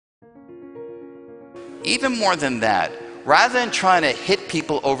even more than that, rather than trying to hit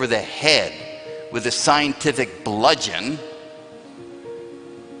people over the head with a scientific bludgeon,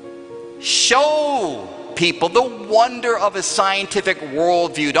 show people the wonder of a scientific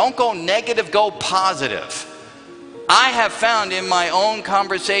worldview. Don't go negative, go positive. I have found in my own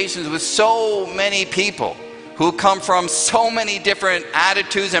conversations with so many people who come from so many different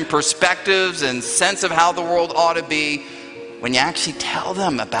attitudes and perspectives and sense of how the world ought to be, when you actually tell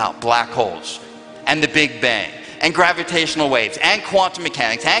them about black holes and the Big Bang and gravitational waves and quantum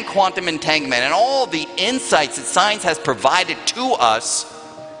mechanics and quantum entanglement and all the insights that science has provided to us,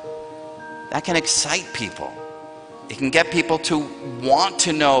 that can excite people. It can get people to want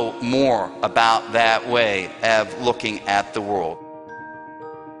to know more about that way of looking at the world.